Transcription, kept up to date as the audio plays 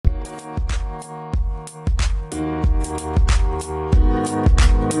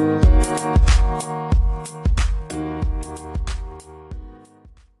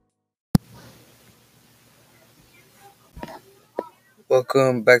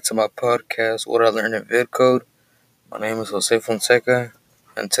Welcome back to my podcast, What I Learned in Vidcode. My name is Jose Fonseca,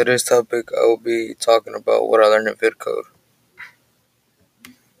 and today's topic I will be talking about what I learned in Vidcode.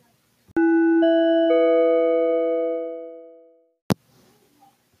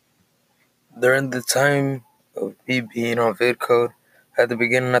 During the time of me being on Vidcode, at the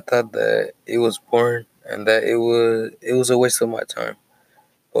beginning I thought that it was boring and that it was a waste of my time.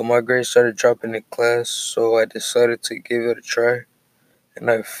 But my grades started dropping in class, so I decided to give it a try, and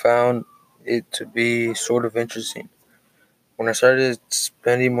I found it to be sort of interesting. When I started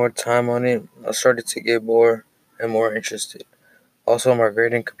spending more time on it, I started to get more and more interested. Also, my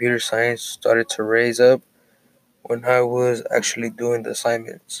grade in computer science started to raise up when I was actually doing the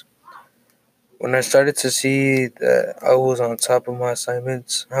assignments. When I started to see that I was on top of my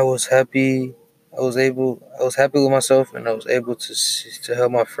assignments, I was happy. I was happy with myself, and I was able to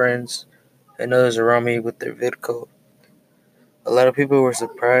help my friends and others around me with their vid code. A lot of people were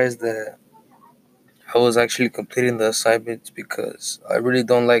surprised that I was actually completing the assignments because I really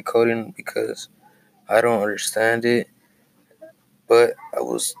don't like coding because I don't understand it, but I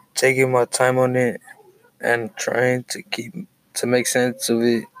was taking my time on it and trying to make sense of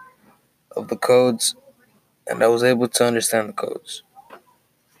it, of the codes, and I was able to understand the codes.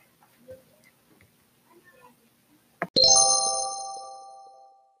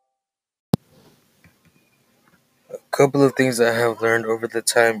 A couple of things I have learned over the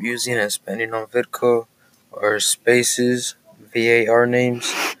time using and spending on Vidco are spaces, VAR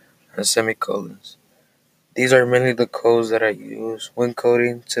names, and semicolons. These are mainly the codes that I use when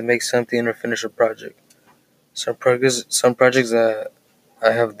coding to make something or finish a project. Some projects that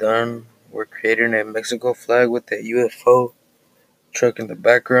I have done were creating a Mexico flag with a UFO truck in the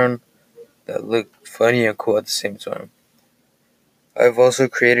background that looked funny and cool at the same time. I've also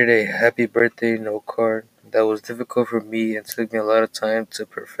created a happy birthday note card that was difficult for me and took me a lot of time to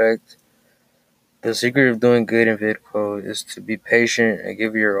perfect. The secret of doing good in VidCode is to be patient and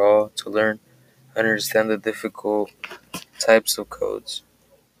give your all to learn and understand the difficult types of codes.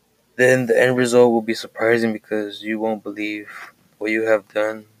 Then the end result will be surprising because you won't believe what you have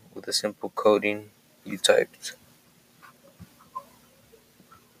done with the simple coding you typed.